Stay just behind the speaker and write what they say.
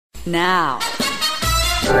now.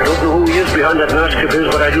 I don't know who he is behind that mask of his,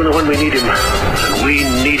 but I do know when we need him. And we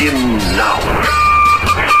need him now.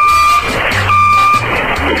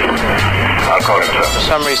 I'll call him, sir. For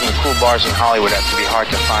some reason, the cool bars in Hollywood have to be hard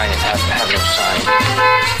to find and have no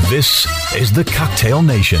sign. This is the Cocktail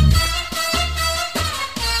Nation.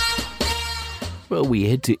 Well, we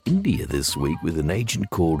head to India this week with an agent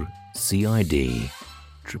called CID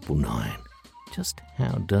 999. Just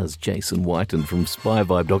how does Jason Whiten from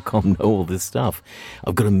Spyvibe.com know all this stuff?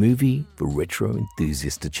 I've got a movie for retro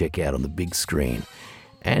enthusiasts to check out on the big screen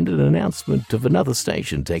and an announcement of another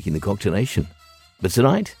station taking the Cocktail Nation. But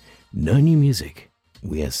tonight, no new music.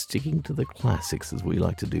 We are sticking to the classics as we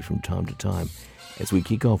like to do from time to time as we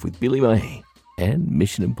kick off with Billy May and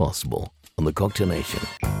Mission Impossible on the Cocktail Nation.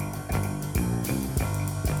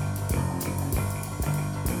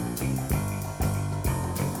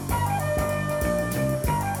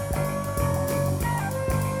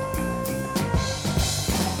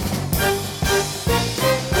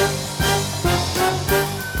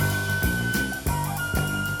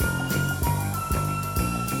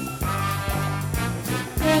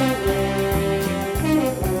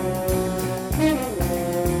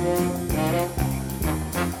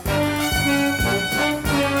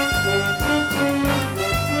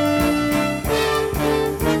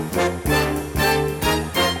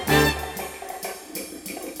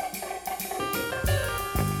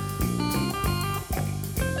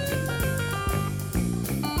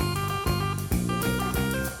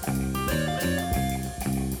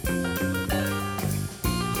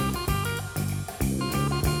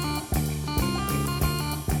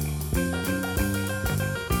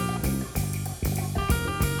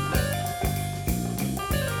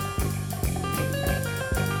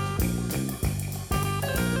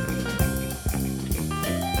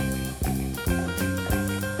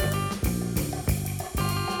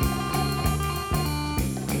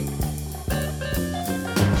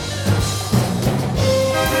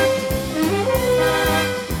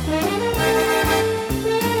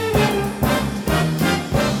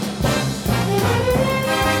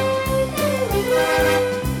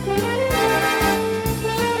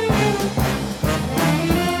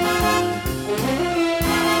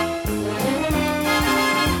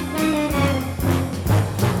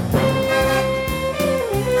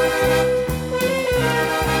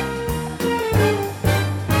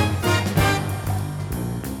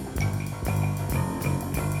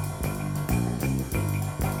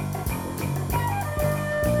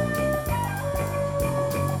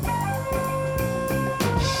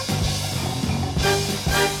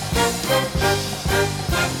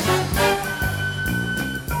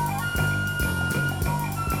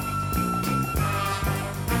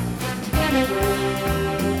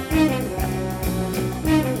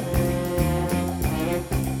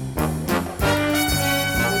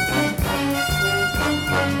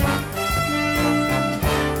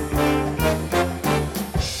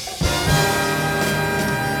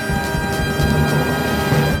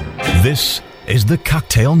 This is the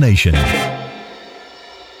Cocktail Nation.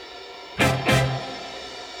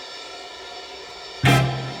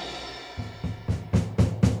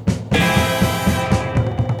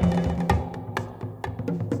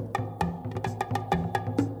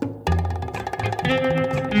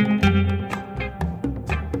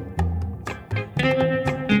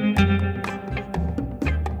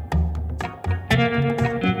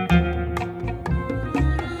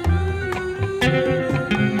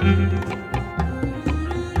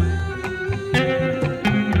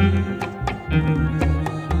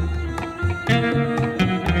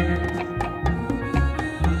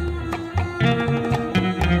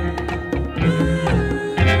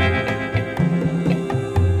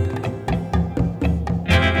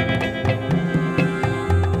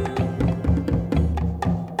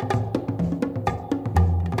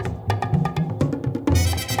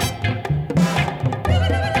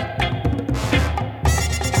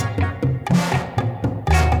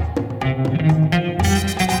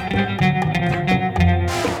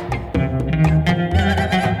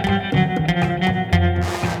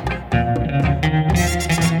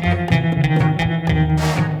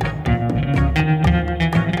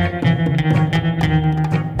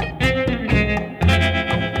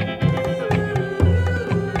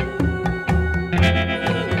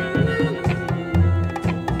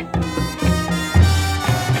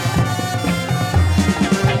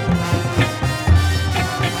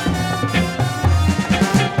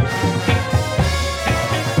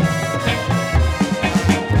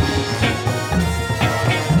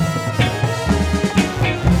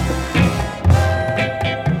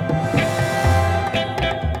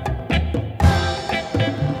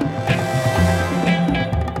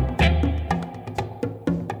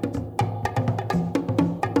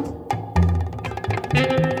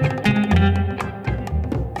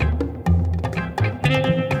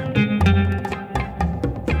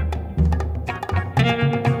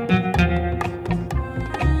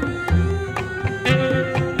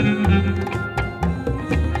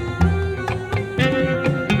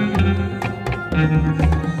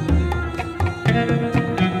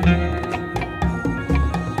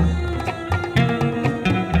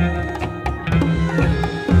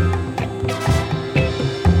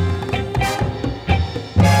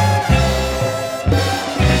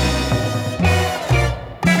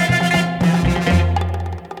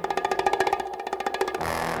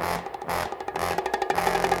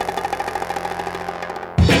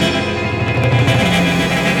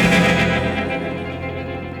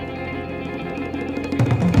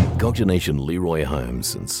 Cocktail Nation, Leroy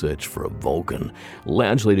Holmes, and search for a Vulcan.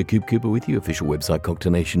 Lounge leader Coop Cooper with you, official website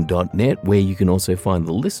cocktailnation.net, where you can also find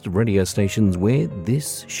the list of radio stations where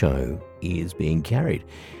this show is being carried.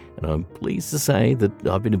 And I'm pleased to say that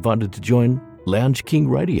I've been invited to join Lounge King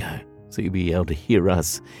Radio, so you'll be able to hear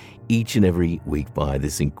us each and every week by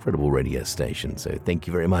this incredible radio station. So thank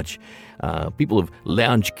you very much, people of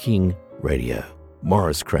Lounge King Radio,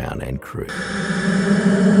 Morris Crown and crew.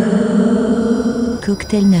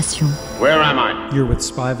 Cocktail Nation. Where am I? You're with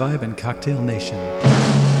Spyvibe and Cocktail Nation.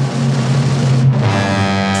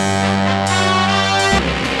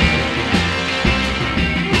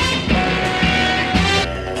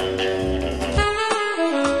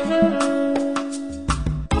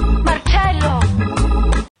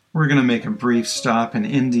 We're going to make a brief stop in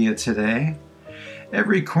India today.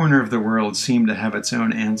 Every corner of the world seemed to have its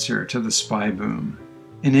own answer to the spy boom.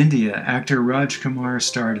 In India, actor Raj Kumar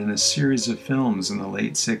starred in a series of films in the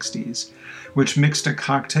late 60s, which mixed a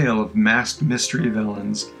cocktail of masked mystery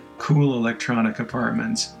villains, cool electronic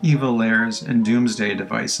apartments, evil lairs, and doomsday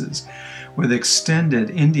devices, with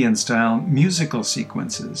extended Indian-style musical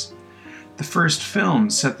sequences. The first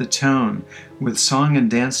film set the tone with song and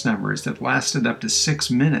dance numbers that lasted up to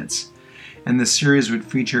 6 minutes, and the series would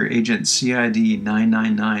feature Agent CID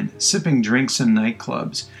 999 sipping drinks in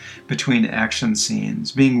nightclubs between action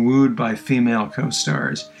scenes, being wooed by female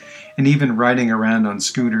co-stars, and even riding around on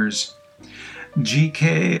scooters.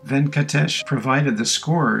 G.K. Venkatesh provided the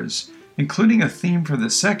scores, including a theme for the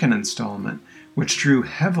second installment, which drew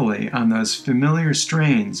heavily on those familiar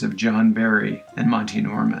strains of John Barry and Monty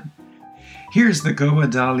Norman. Here's the Goa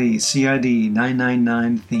Dali CID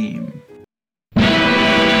 999 theme.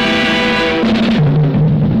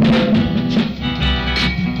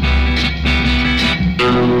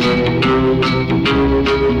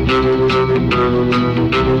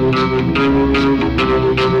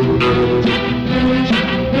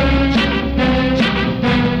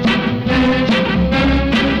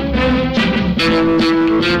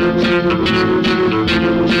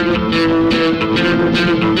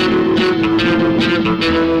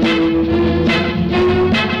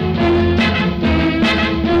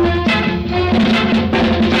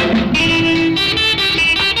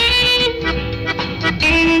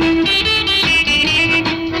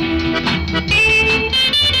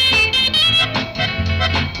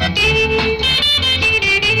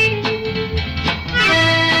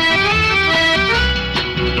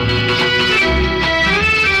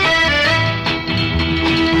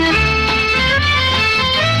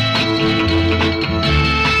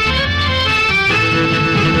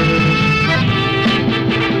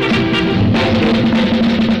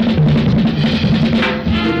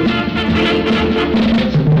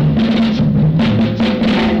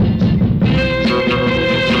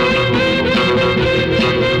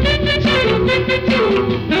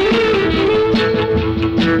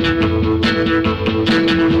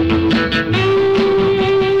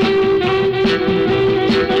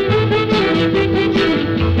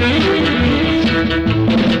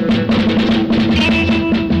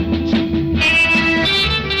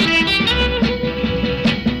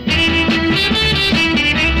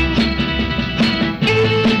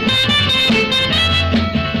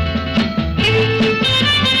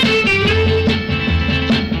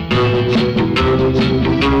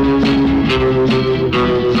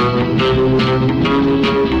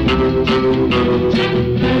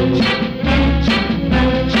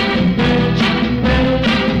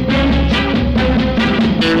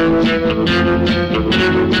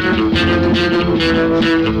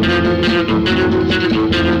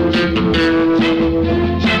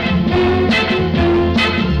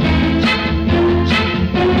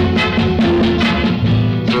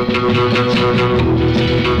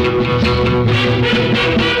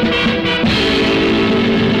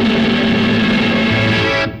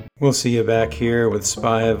 We'll see you back here with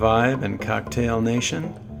Spyvibe and Cocktail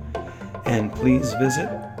Nation. And please visit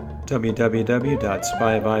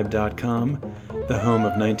www.spyvibe.com, the home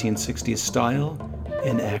of 1960s style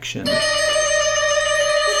in action.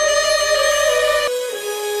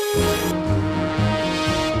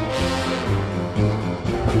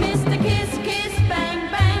 Mr. Kiss, Kiss, Bang,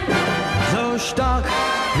 Bang. So stark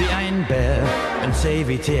wie ein Bär, ein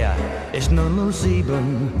Servitär ist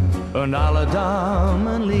 007 und alle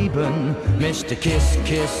Damen lieben Mr. Kiss,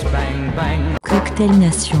 Kiss, Bang, Bang. Cocktail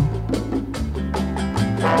Nation.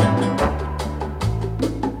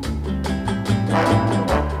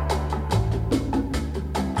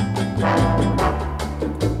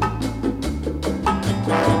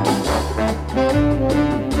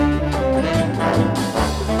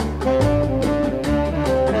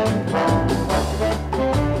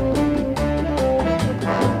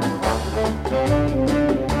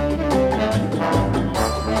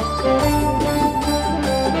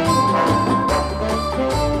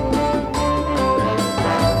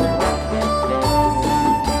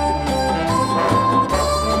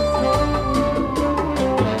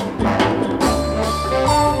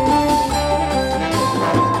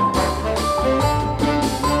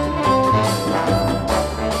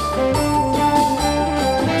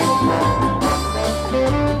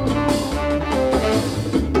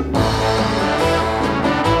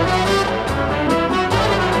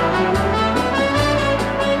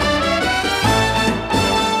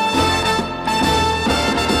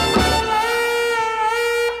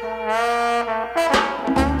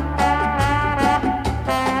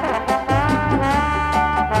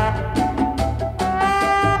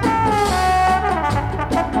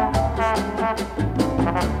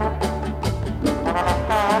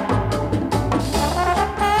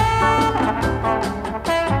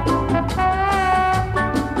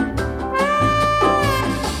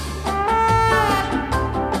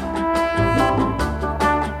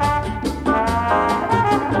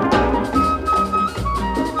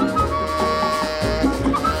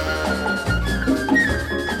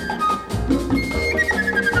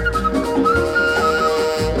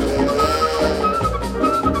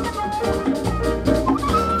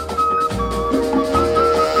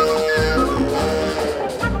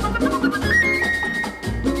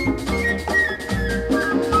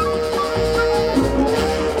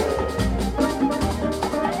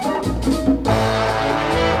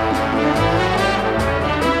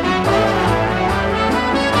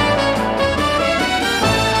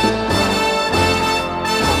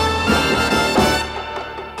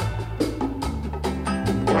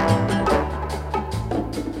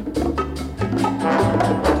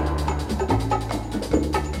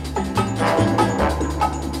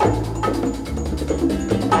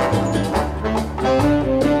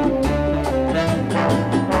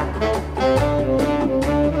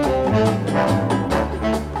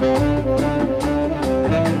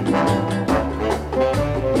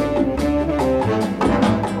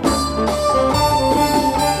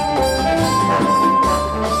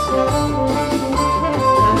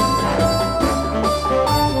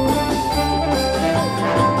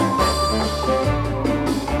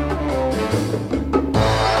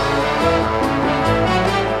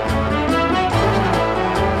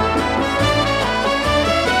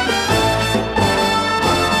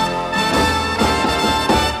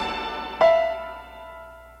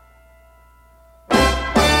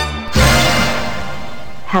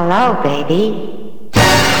 Hello, baby.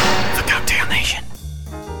 The Cocktail Nation.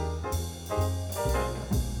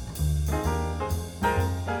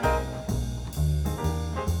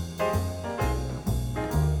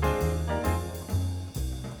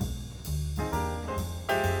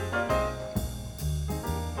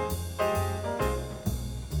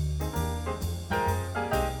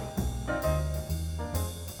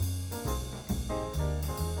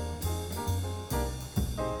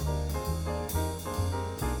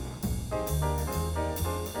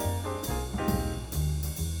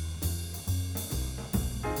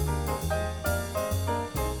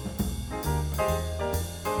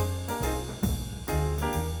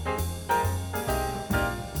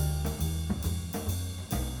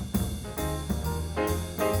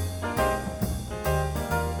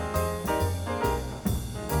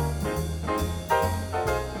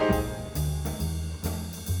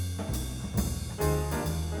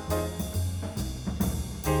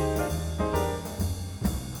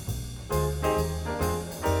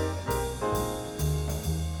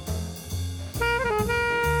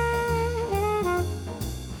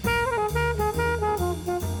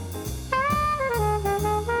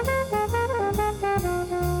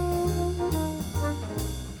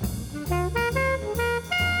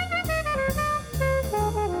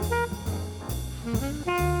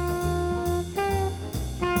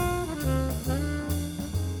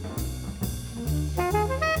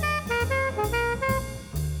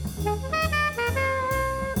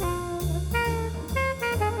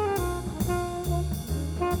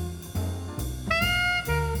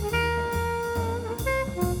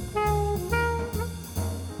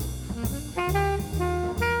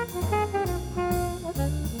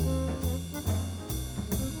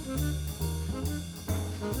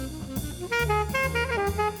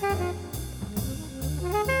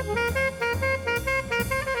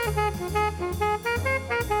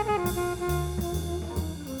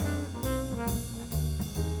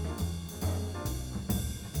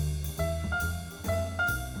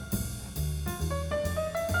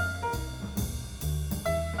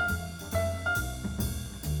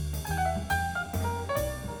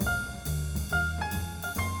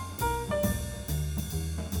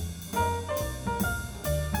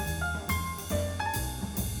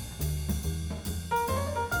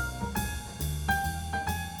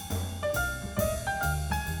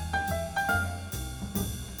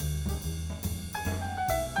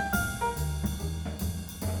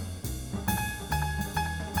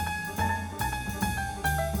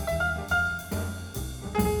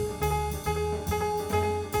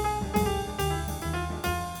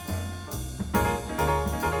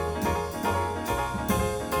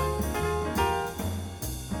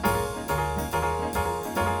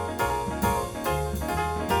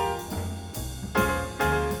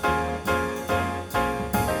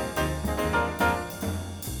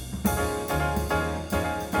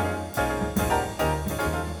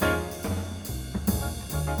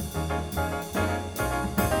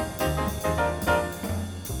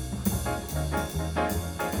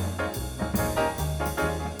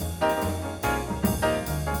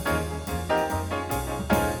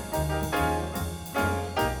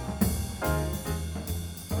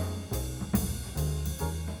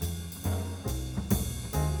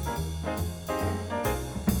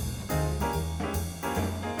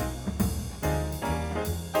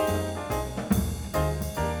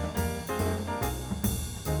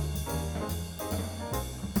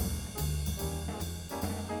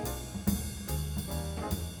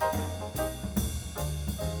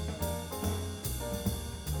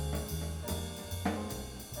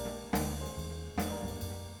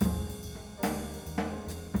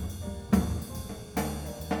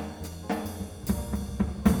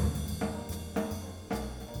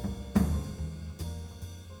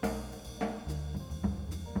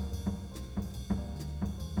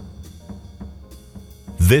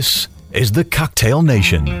 This is the Cocktail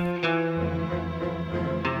Nation.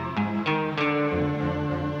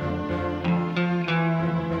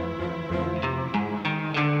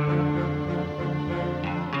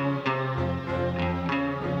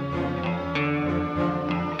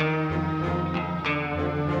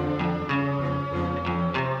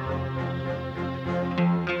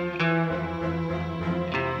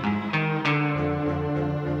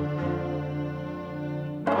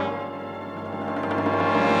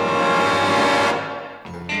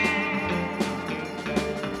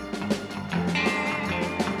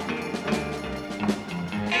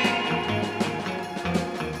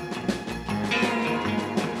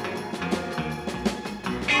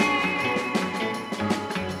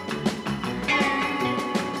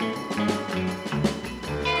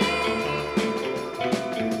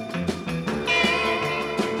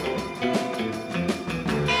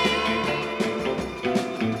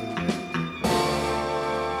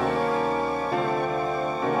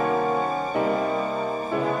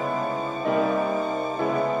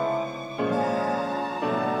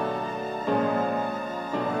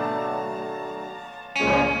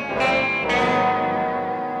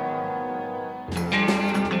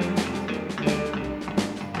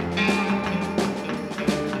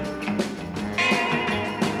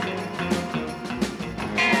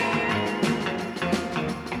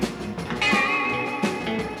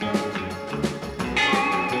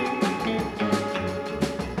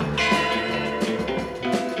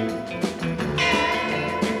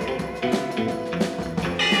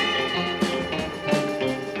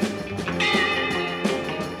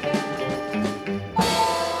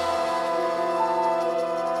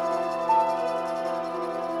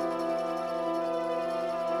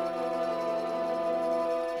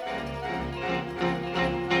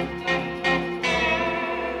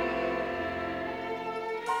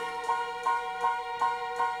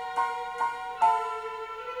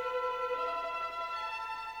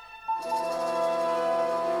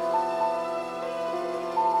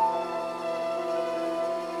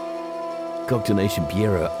 Cocktail Nation,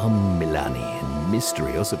 Piero Milani and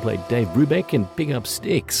Mystery. Also played Dave Brubeck and Pick Up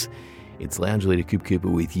Sticks. It's Lounge Leader Coop Cooper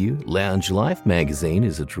with you. Lounge Life magazine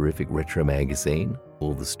is a terrific retro magazine.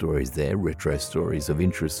 All the stories there, retro stories of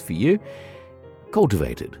interest for you.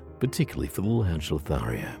 Cultivated, particularly for the Lounge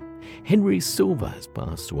Lothario. Henry Silva has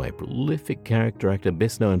passed away. Prolific character actor,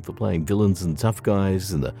 best known for playing villains and tough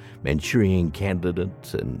guys in The Manchurian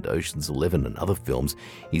Candidate and Ocean's 11 and other films.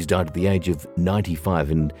 He's died at the age of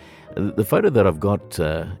 95, and the photo that I've got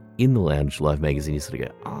in the Lounge Life magazine, you sort of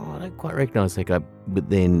go, oh, I don't quite recognise that guy, but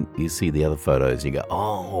then you see the other photos and you go,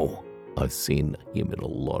 oh, I've seen him in a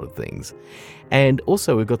lot of things. And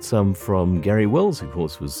also we've got some from Gary Wells, who of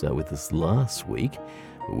course was with us last week.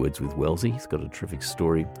 Words with Wellesley. He's got a terrific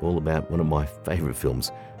story all about one of my favourite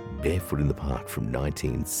films, Barefoot in the Park from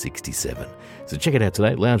 1967. So check it out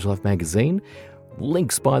today, Lounge Life magazine.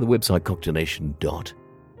 Links by the website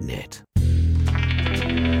cocktailnation.net.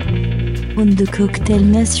 On de Cocktail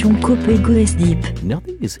Nation, Cope goes deep.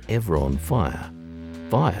 Nothing is ever on fire.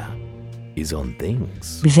 Fire is on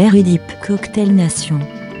things. Very deep. Cocktail Nation.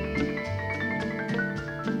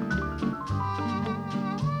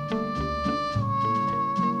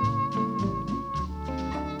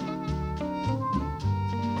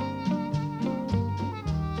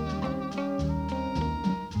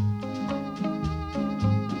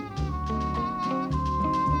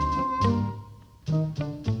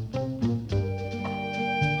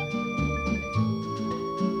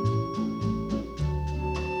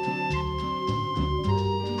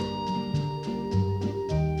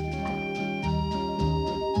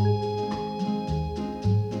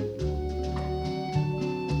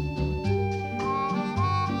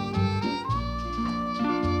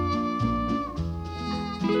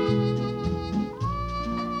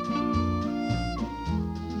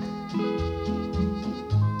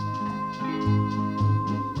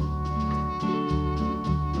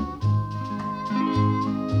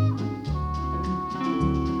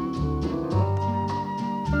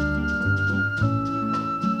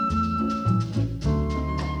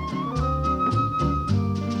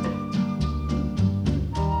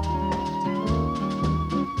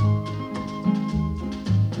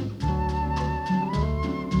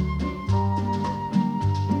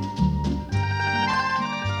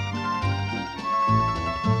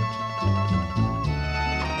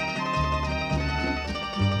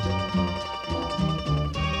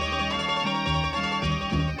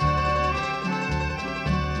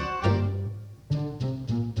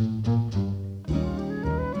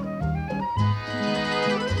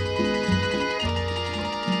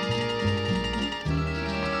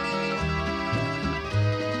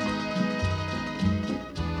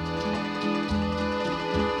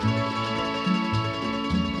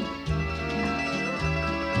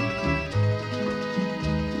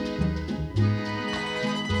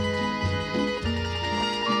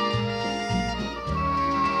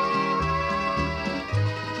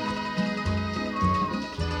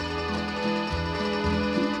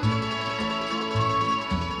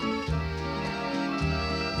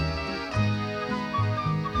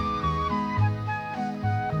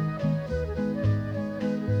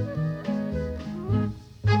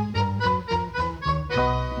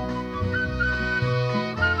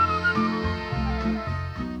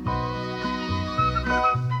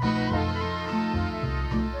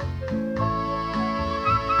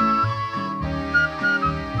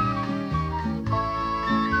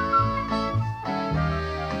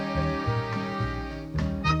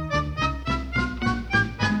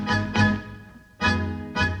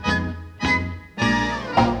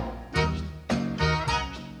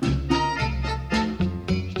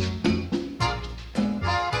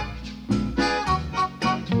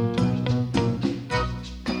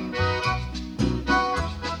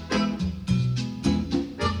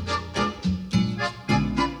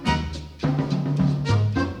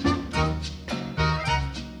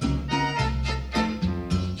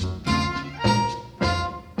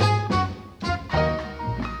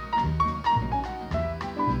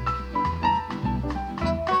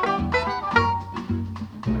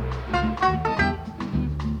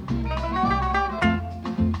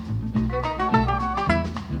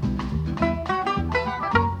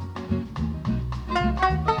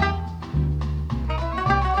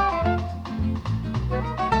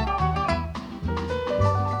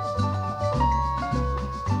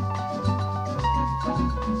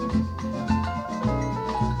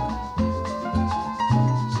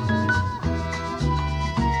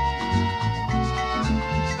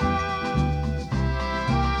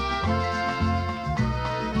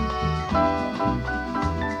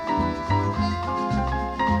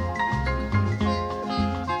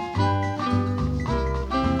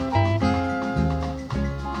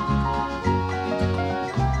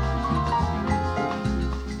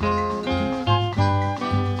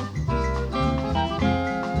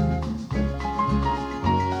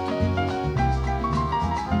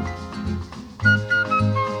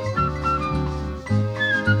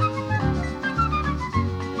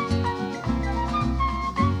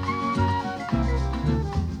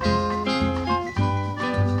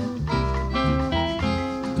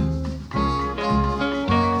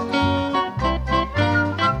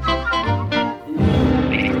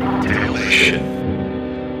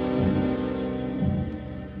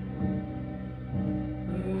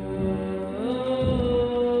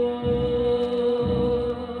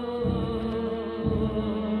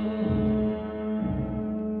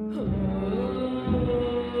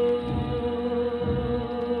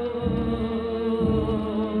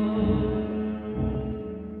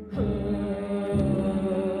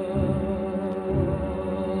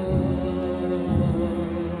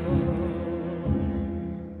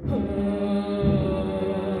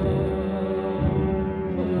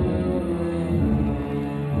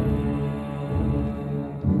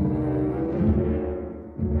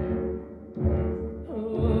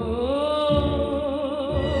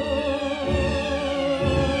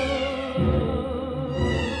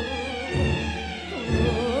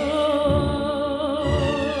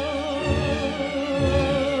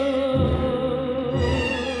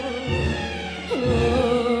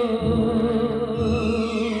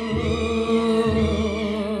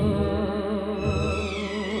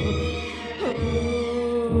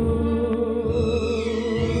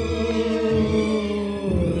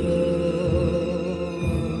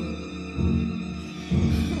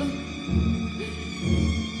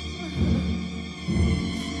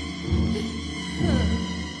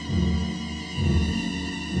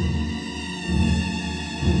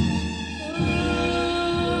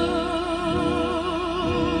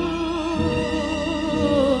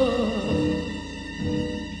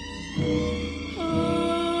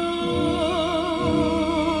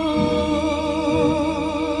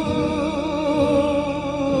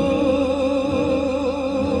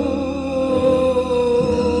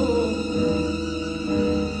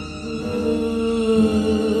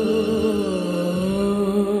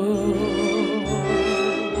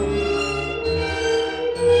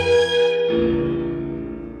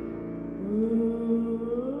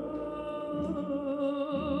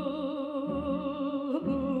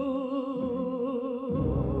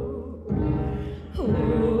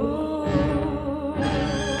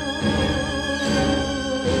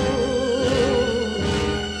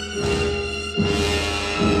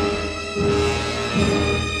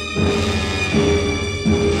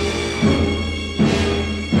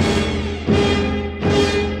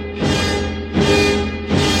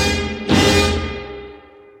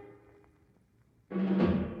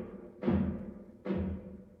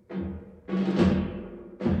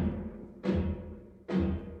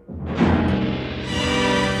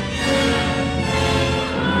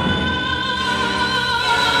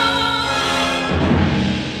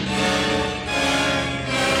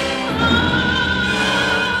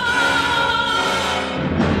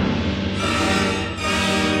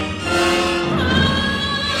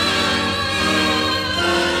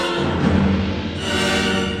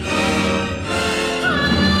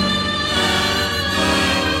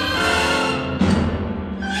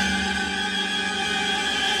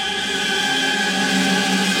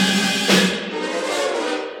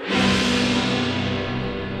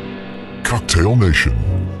 Cocktail Nation.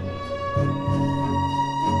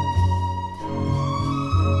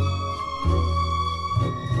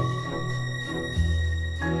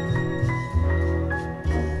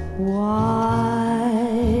 Why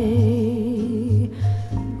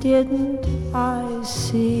didn't I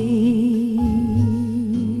see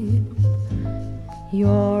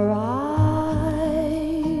your eyes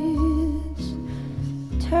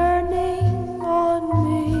turning on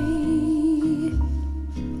me?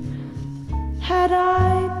 Had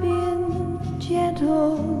I been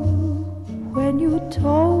gentle when you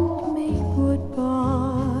told me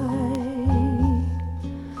goodbye,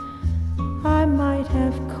 I might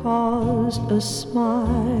have caused a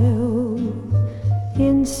smile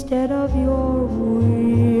instead of your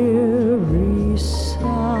weary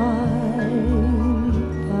sigh.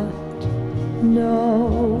 But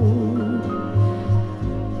no,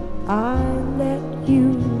 I let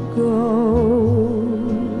you go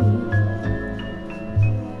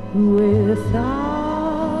without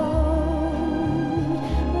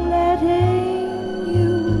letting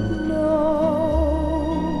you know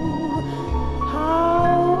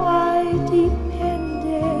how I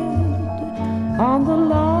depended on the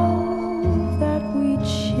love that we'd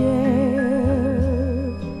share,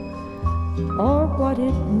 or what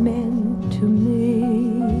it meant to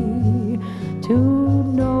me to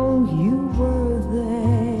know you were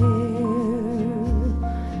there,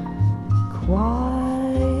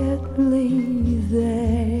 quietly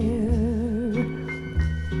there,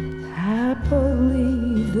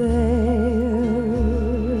 happily there.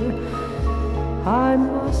 I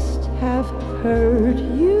must have hurt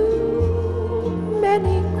you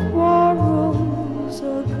many quarrels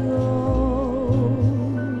ago.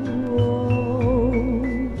 Oh,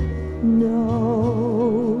 no,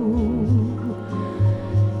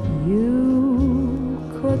 you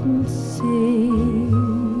couldn't see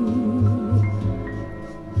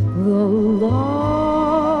the love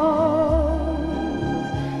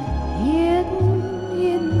hidden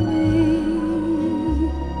in me.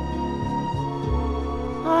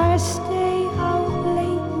 I stay out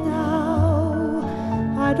late now,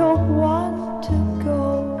 I don't want to go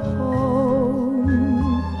home.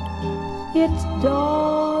 It's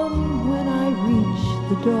dawn when I reach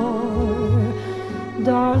the door.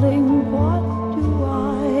 Darling, what do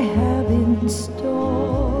I have in store?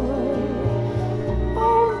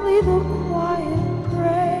 Only the quiet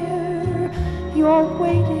prayer, you're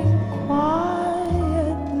waiting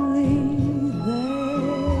quietly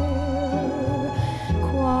there,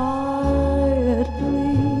 quietly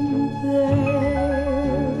there.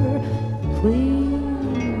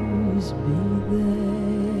 Please be there.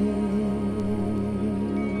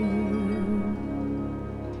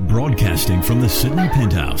 Broadcasting from the Sydney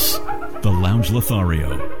Penthouse, the Lounge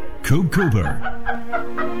Lothario, Coop Cooper.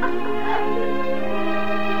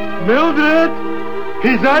 Mildred!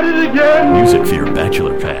 He's at it again! Music for your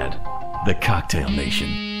bachelor pad, the Cocktail Nation.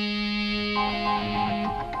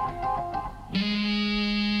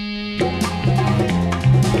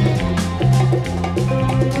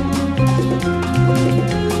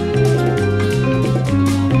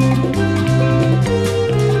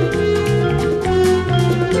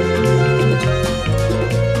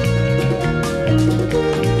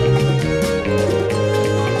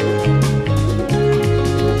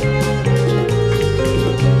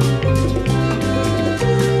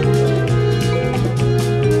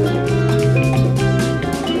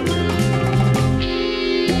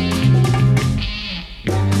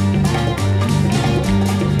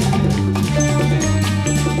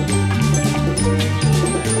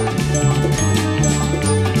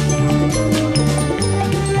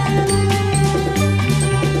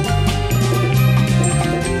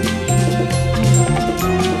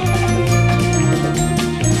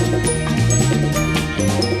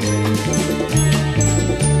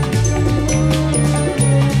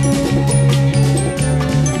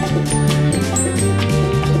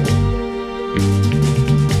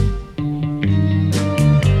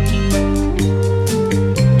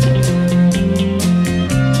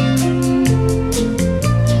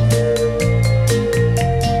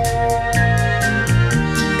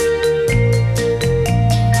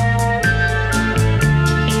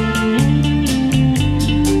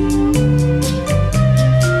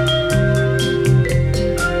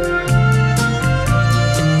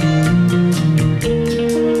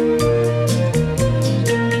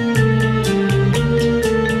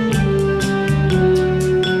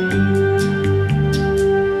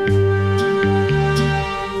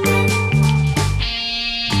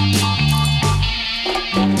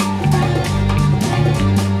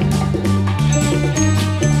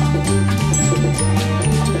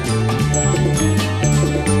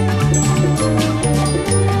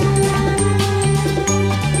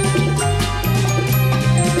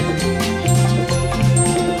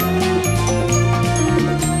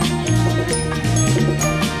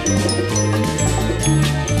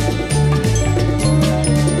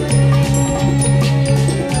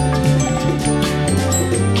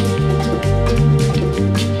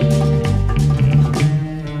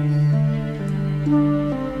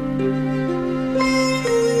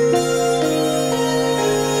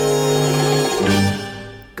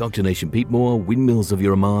 Cocktail Nation, Pete Moore, Windmills of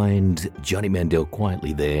Your Mind, Johnny Mandel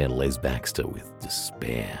Quietly There, Les Baxter with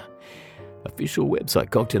Despair. Official website,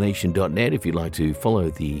 cocktailnation.net, if you'd like to follow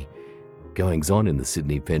the goings-on in the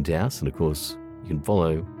Sydney Penthouse. And, of course, you can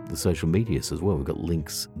follow the social medias as well. We've got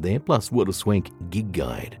links there, plus What a Swank Gig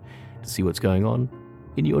Guide to see what's going on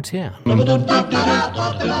in your town.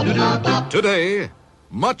 Today,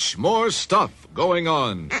 much more stuff going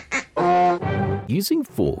on. Using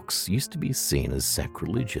forks used to be seen as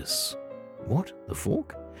sacrilegious. What? The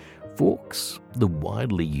fork? Forks, the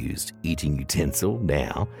widely used eating utensil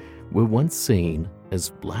now, were once seen as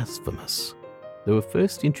blasphemous. They were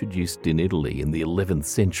first introduced in Italy in the 11th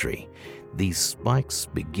century. These spiked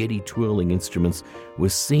spaghetti-twirling instruments were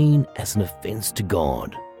seen as an offense to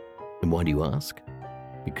God. And why do you ask?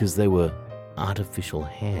 Because they were artificial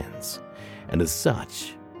hands, and as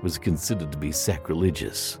such was considered to be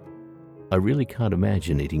sacrilegious. I really can't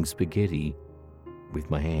imagine eating spaghetti with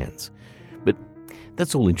my hands. But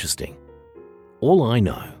that's all interesting. All I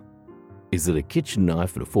know is that a kitchen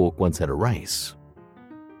knife and a fork once had a race.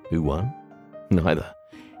 Who won? Neither.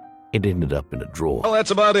 It ended up in a draw. Well,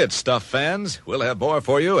 that's about it, Stuff fans. We'll have more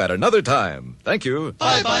for you at another time. Thank you.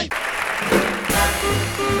 Bye-bye.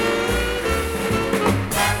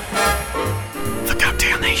 The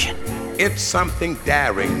Cocktail Nation. It's something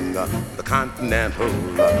daring, the continental,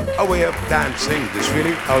 a way of dancing that's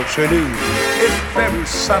really ultra new. It's very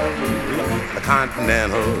subtle, the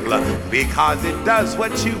continental, because it does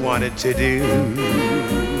what you want it to do.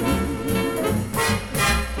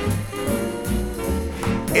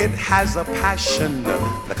 It has a passion,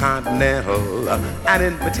 the continental, an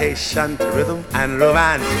invitation to rhythm and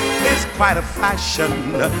romance. It's quite a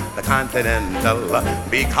fashion, the continental,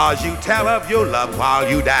 because you tell of your love while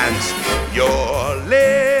you dance. Your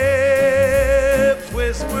lips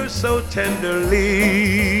whisper so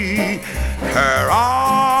tenderly, her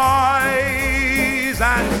eyes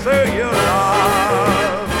answer your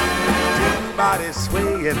love. Two bodies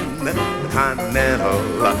swaying, the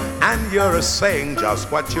continental, and you're saying just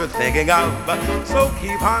what you're thinking of. So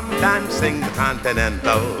keep on dancing, the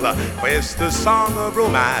continental, for it's the song of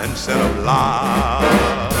romance and of love.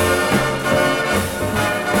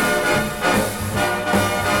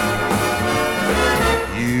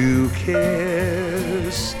 You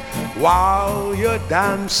kiss while you're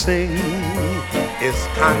dancing, it's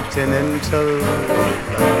continental,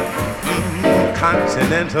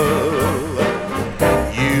 continental.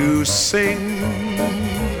 You sing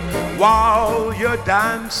while you're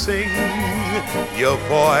dancing, your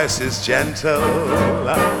voice is gentle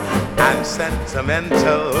and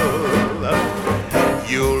sentimental.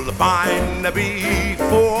 You'll find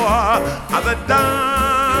before the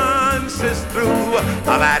dance is through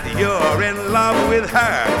that you're in love with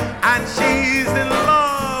her and she's in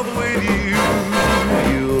love with you.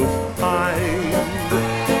 You'll find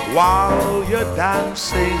while you're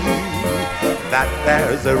dancing that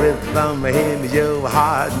there's a rhythm in your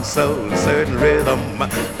heart and soul, a certain rhythm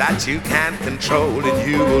that you can't control, and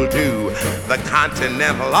you will do the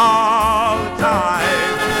continental all the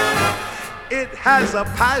time. It has a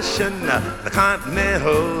passion, the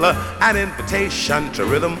continental, an invitation to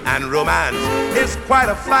rhythm and romance. It's quite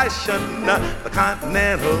a fashion, the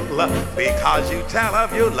continental, because you tell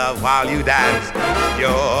of your love while you dance.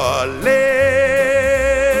 Your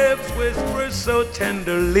lips whisper so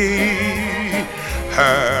tenderly,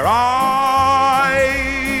 her eyes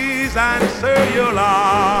answer your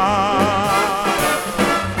love.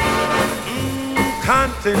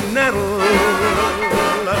 Continental,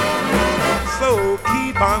 so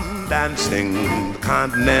keep on dancing, the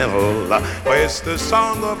continental, for it's the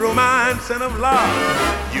song of romance and of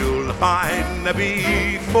love. You'll find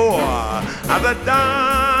before the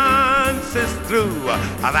dance is through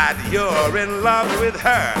that you're in love with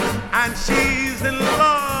her and she's in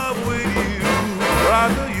love with you.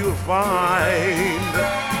 Brother, you'll find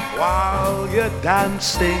while you're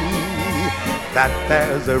dancing that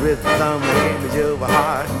there's a rhythm in your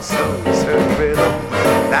heart and soul, a certain rhythm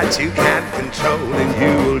that you can't control, and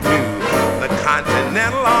you will do the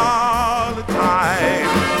continental all the time.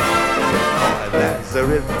 There's a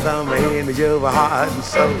rhythm in your heart and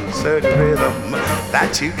soul, a certain rhythm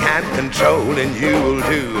that you can't control, and you will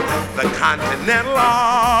do the continental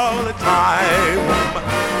all the time.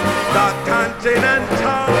 The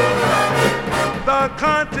continental, the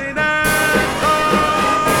continental.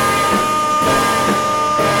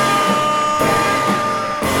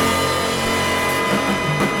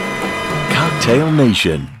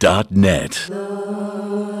 CocktailNation.net.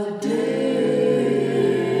 The days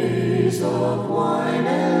of wine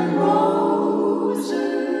and roses,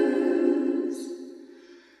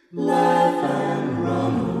 laugh and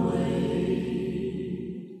run away.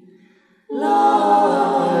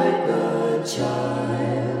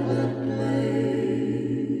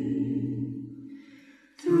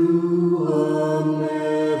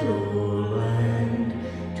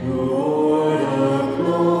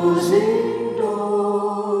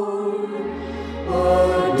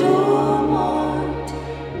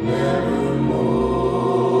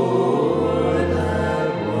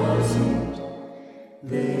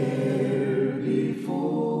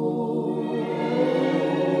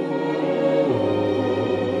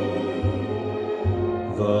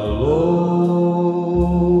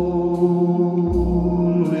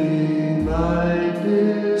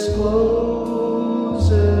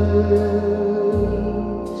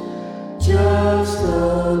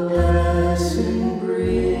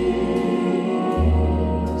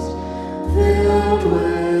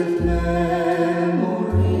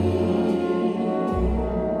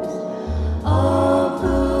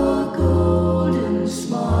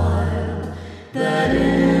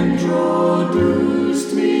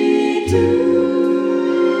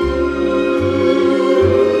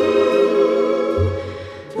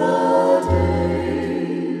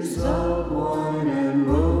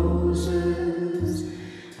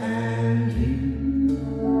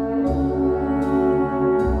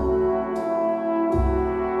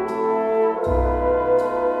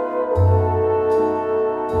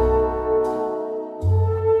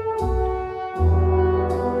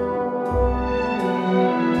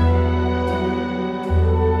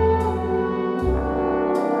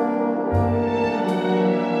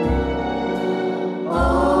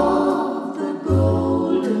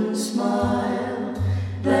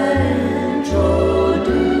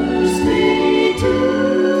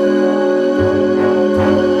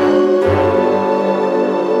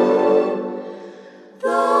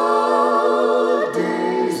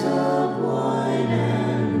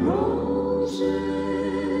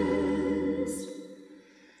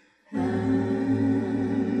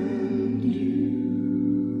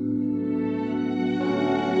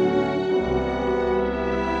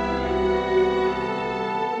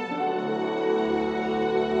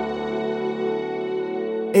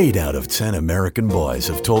 8 out of 10 American boys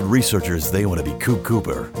have told researchers they want to be Coop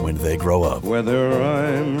Cooper when they grow up. Whether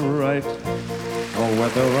I'm right or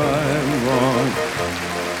whether I'm wrong,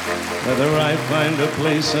 whether I find a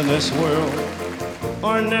place in this world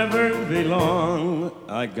or never belong,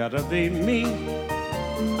 I gotta be me.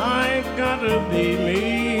 I gotta be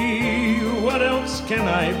me. What else can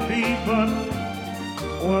I be but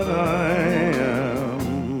what I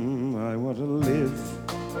am? I want to live,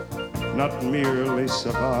 not merely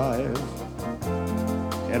survive.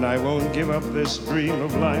 And I won't give up this dream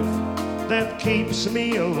of life that keeps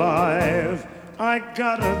me alive. I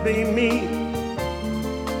gotta be me.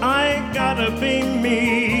 I gotta be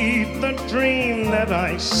me. The dream that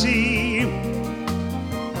I see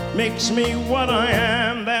makes me what I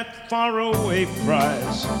am, that faraway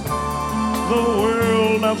prize, the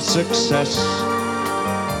world of success.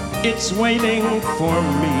 It's waiting for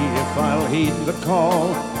me if I'll heed the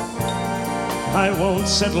call. I won't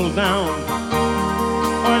settle down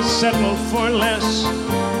or settle for less,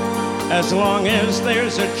 as long as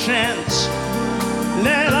there's a chance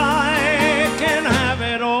that I can have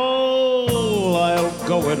it all. I'll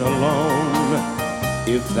go it alone.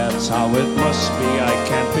 If that's how it must be, I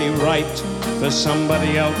can't be right for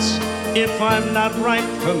somebody else if I'm not right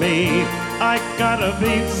for me. I gotta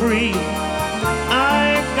be free.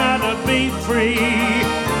 I gotta be free.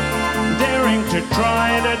 Daring to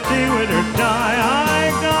try to do it or die.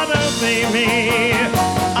 I gotta be me.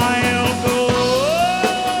 I'll go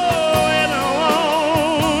it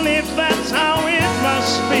alone if that's how it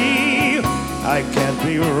must be. I can't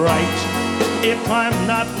be right if I'm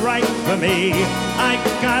not right for me. I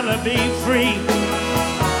gotta be free,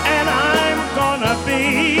 and I'm gonna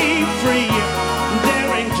be free,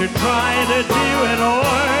 daring to try to do it or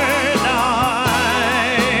die.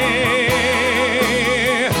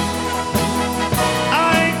 I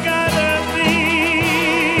gotta be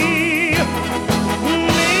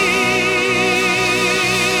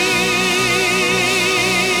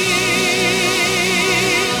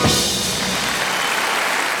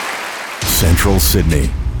Central Sydney.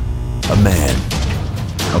 A man,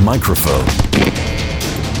 a microphone,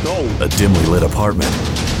 a dimly lit apartment,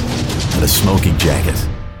 and a smoking jacket.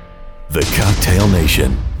 The Cocktail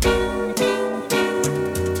Nation.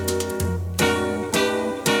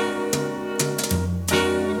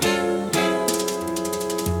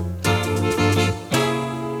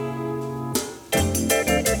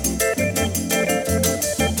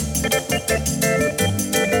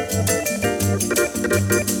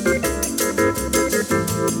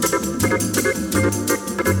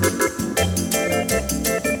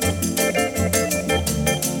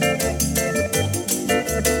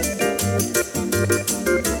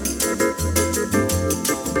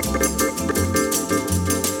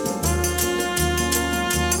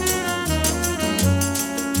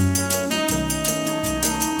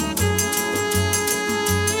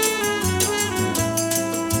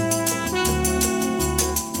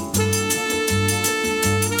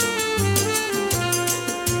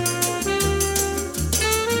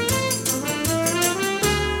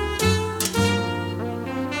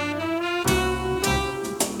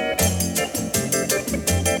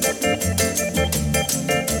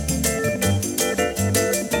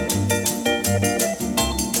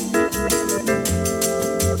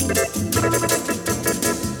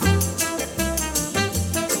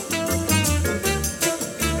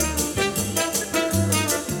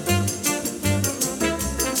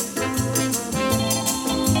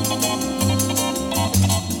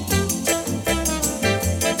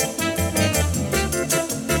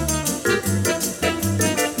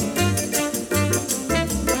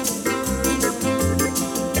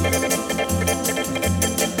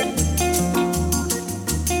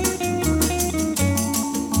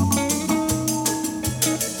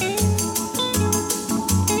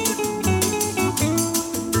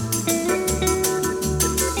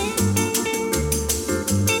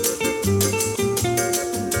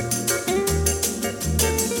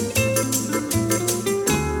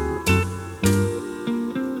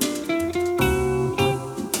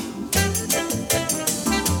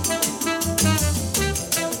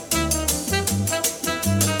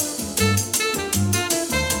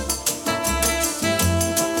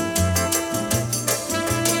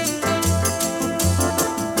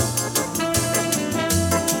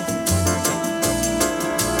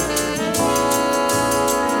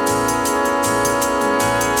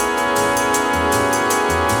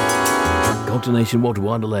 Culture Nation, Walter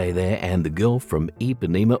Wanderlei there, and the girl from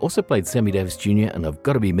Ipanema also played Sammy Davis Jr. and I've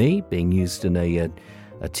Got to Be Me, being used in a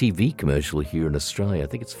TV commercial here in Australia. I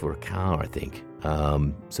think it's for a car, I think.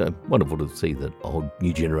 So wonderful to see that a whole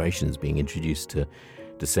new generation is being introduced to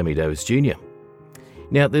Sammy Davis Jr.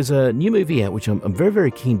 Now, there's a new movie out which I'm very,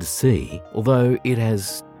 very keen to see, although it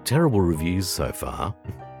has terrible reviews so far.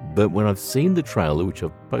 But when I've seen the trailer, which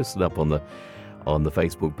I've posted up on the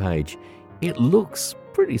Facebook page, it looks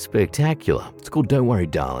pretty spectacular. It's called Don't Worry,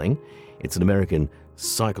 Darling. It's an American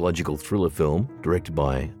psychological thriller film directed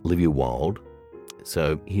by Olivia Wilde.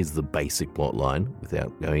 So here's the basic plot line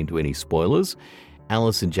without going into any spoilers.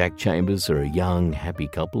 Alice and Jack Chambers are a young, happy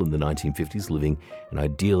couple in the 1950s living an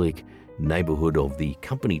idyllic neighborhood of the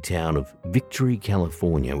company town of Victory,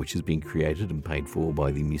 California, which has been created and paid for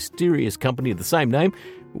by the mysterious company of the same name,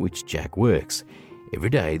 for which Jack works. Every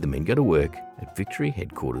day, the men go to work at Victory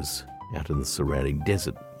headquarters out in the surrounding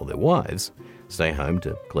desert, while their wives stay home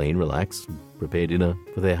to clean, relax, and prepare dinner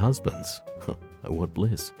for their husbands. Oh, what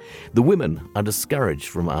bliss. The women are discouraged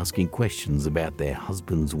from asking questions about their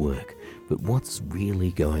husband's work. But what's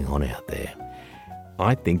really going on out there?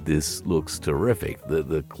 I think this looks terrific.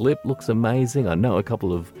 The clip looks amazing. I know a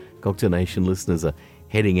couple of Cocktail Nation listeners are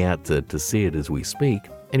heading out to see it as we speak.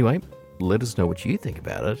 Anyway, let us know what you think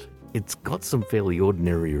about it. It's got some fairly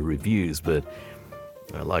ordinary reviews, but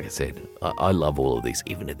like I said, I love all of these,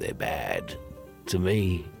 even if they're bad. To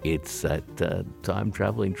me, it's that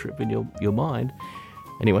time-traveling trip in your mind.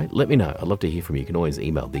 Anyway, let me know. I'd love to hear from you. You can always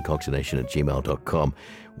email thecocktailnation@gmail.com.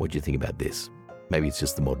 What do you think about this? Maybe it's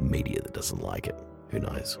just the modern media that doesn't like it. Who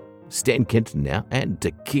knows? Stan Kenton now and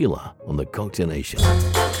Tequila on the Cocktail Nation.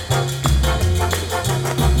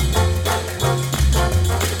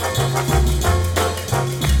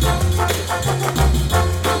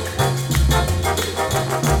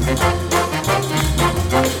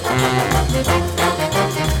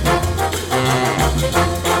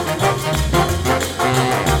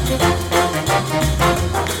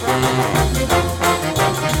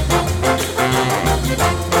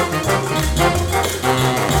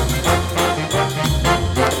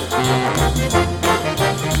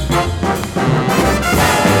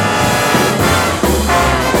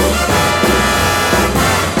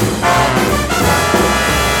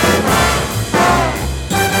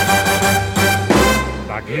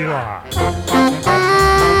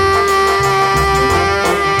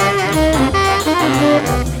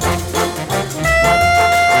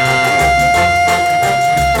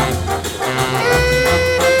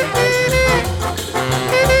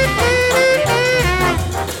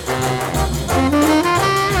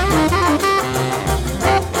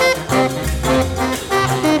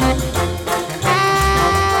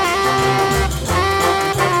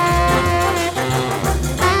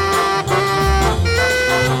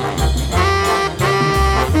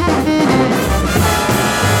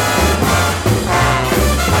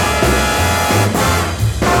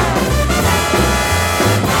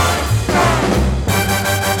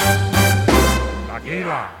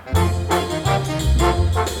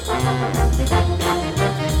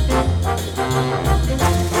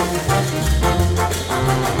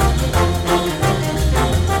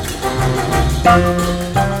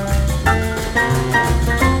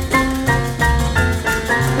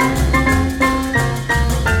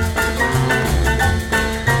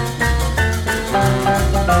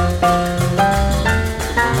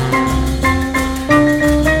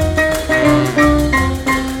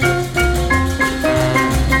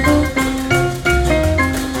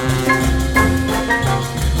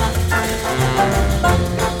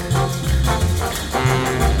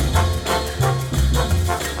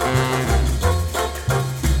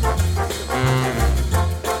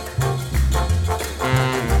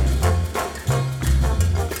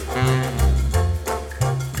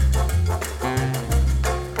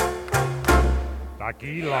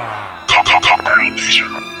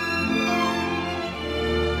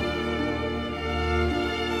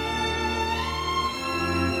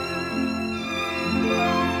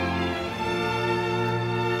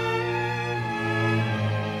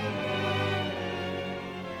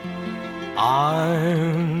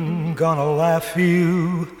 I'm gonna laugh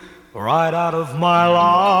you right out of my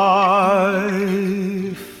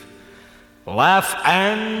life. Laugh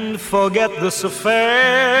and forget this affair.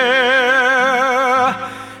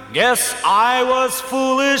 Guess I was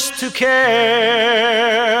foolish to care.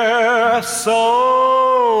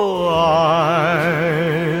 So I'm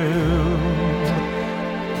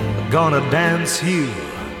gonna dance you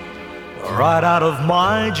right out of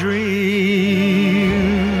my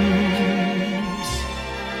dreams.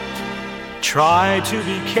 Try to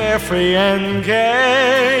be carefree and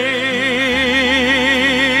gay.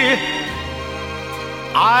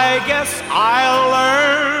 I guess I'll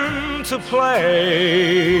learn to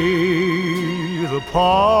play the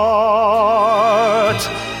part.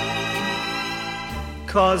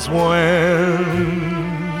 'Cause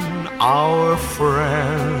when our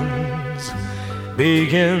friends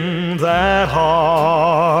begin that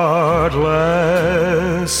heartless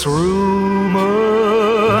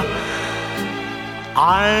rumor,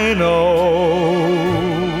 I know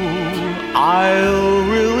I'll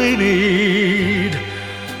really need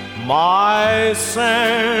my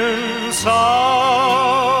sense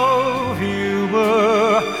of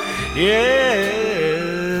humor.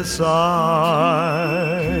 Yes, I'm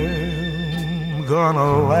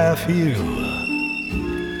gonna laugh you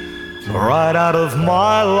right out of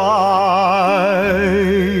my life.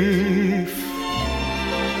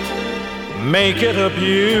 Make it a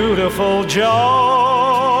beautiful joke.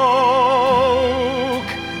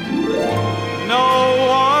 No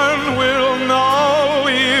one will know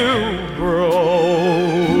you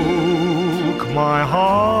broke my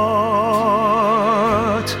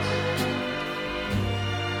heart.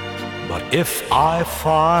 But if I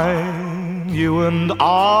find you and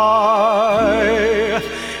I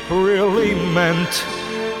really meant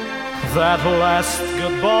that last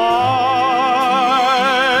goodbye,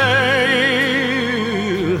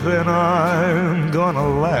 then I'm gonna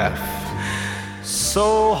laugh so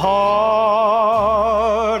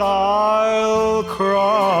hard I'll cry.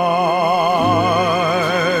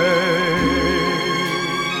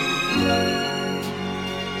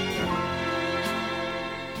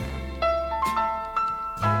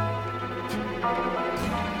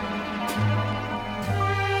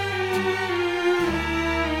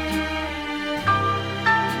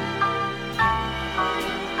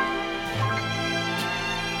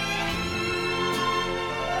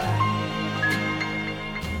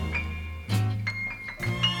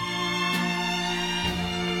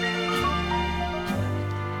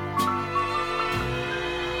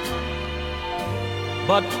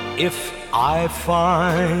 But if I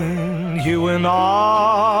find you and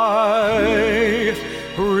I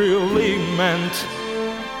really meant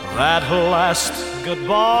that last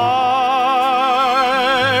goodbye,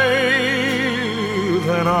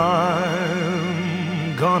 then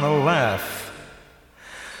I'm gonna laugh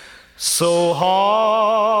so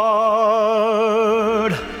hard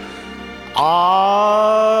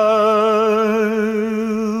I'll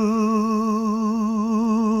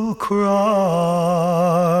cry.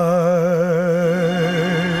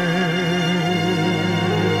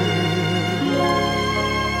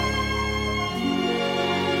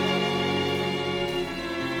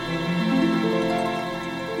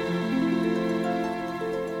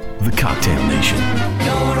 The Cocktail Nation.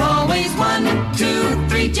 You're always 1, 2,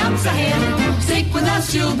 3 jumps ahead. Stick with us,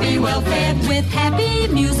 you'll be well fed. With happy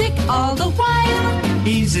music all the while.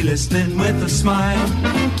 Easy listening with a smile.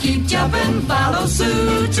 Keep jumping, follow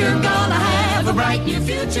suit. You're gonna have a bright new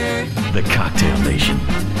future. The Cocktail Nation.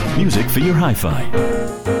 Music for your hi-fi.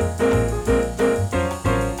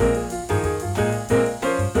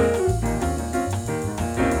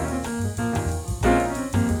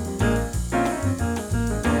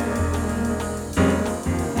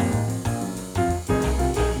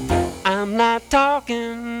 I'm not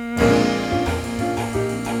talking.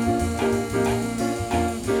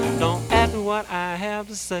 Don't ask me what I have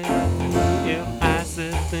to say. If I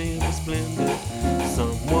said things were splendid,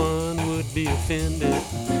 someone would be offended.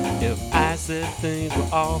 If I said things were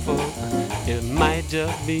awful, it might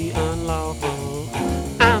just be unlawful.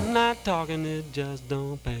 I'm not talking, it just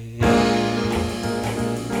don't pay.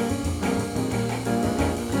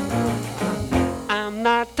 I'm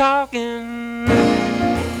not talking.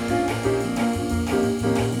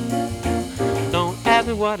 Don't ask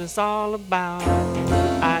me what it's all about.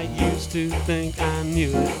 I used to think I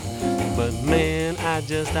knew it, but man, I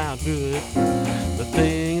just outgrew it. The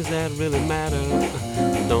things that really matter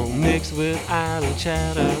don't mix with idle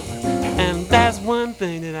chatter, and that's one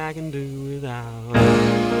thing that I can do without.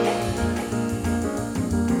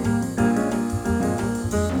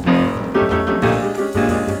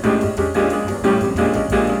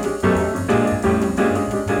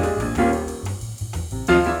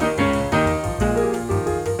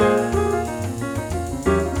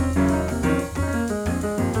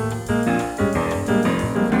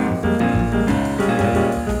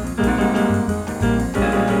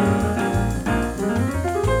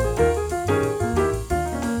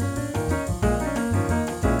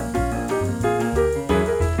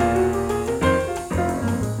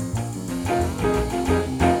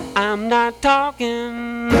 I'm not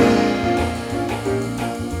talking.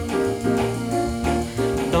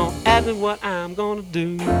 Don't ask me what I'm gonna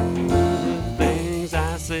do. The things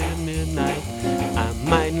I say at midnight, I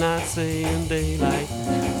might not say in daylight.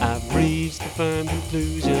 I've reached a firm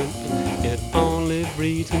conclusion, it only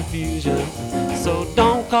breeds confusion. So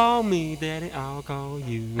don't call me daddy, I'll call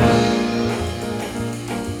you.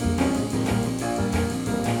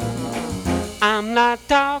 I'm not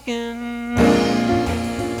talking.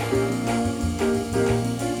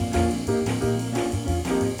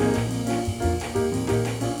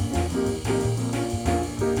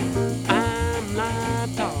 I'm not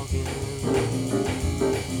talking.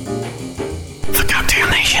 The Cocktail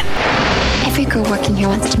Nation. Every girl working here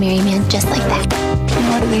wants to marry a man just like that.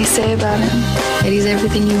 What do they say about him? That he's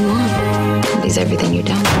everything you want, that he's everything you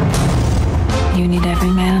don't. You need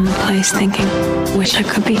every man in the place thinking, wish I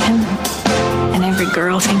could be him. And every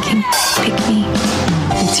girl thinking, pick me.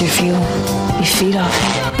 It's your fuel. You feed off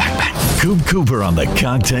it. Bang, bang. Coop Cooper on the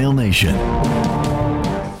Cocktail Nation.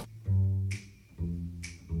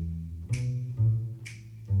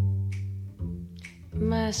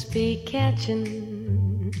 Must be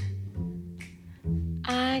catching.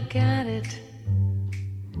 I got it.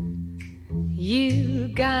 You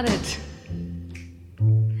got it.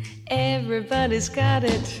 Everybody's got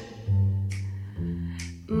it.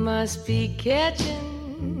 Must be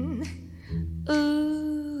catching.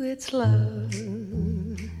 Ooh, it's love.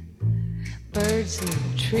 Birds in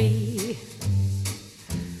the tree.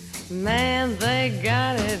 Man, they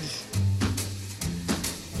got it.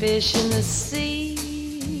 Fish in the sea.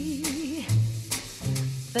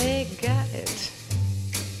 They got it.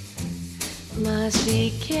 Must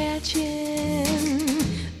be catching.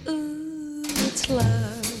 Ooh, it's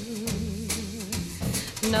love.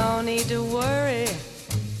 No need to worry.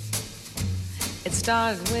 It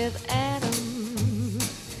started with Adam.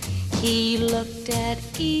 He looked at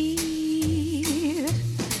Eve.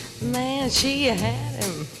 Man, she had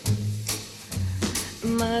him.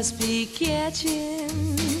 Must be catching.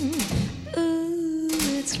 Ooh,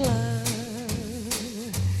 it's love.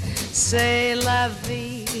 C'est la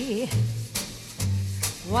vie.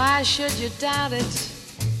 Why should you doubt it?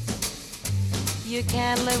 You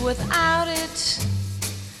can't live without it.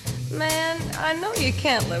 Man, I know you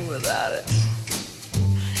can't live without it.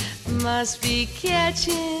 Must be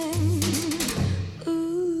catching.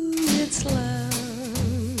 Ooh, it's love.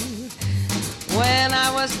 When I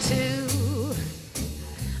was 2,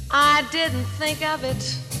 I didn't think of it.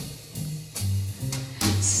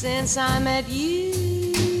 Since I met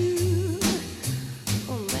you,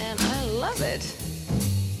 oh man, I love it.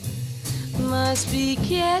 Must be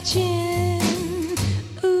catching.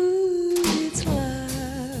 Ooh, it's love.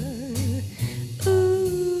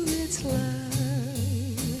 Ooh, it's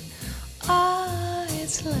love. Ah,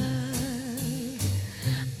 it's love.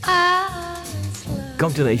 Ah, it's love.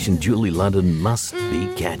 Cocktail Nation, Julie London, Must Be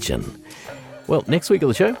Catchin'. Well, next week on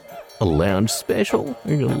the show, a lounge special.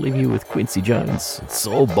 We're going to leave you with Quincy Jones,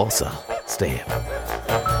 Soul Bossa. Stay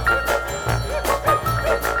up.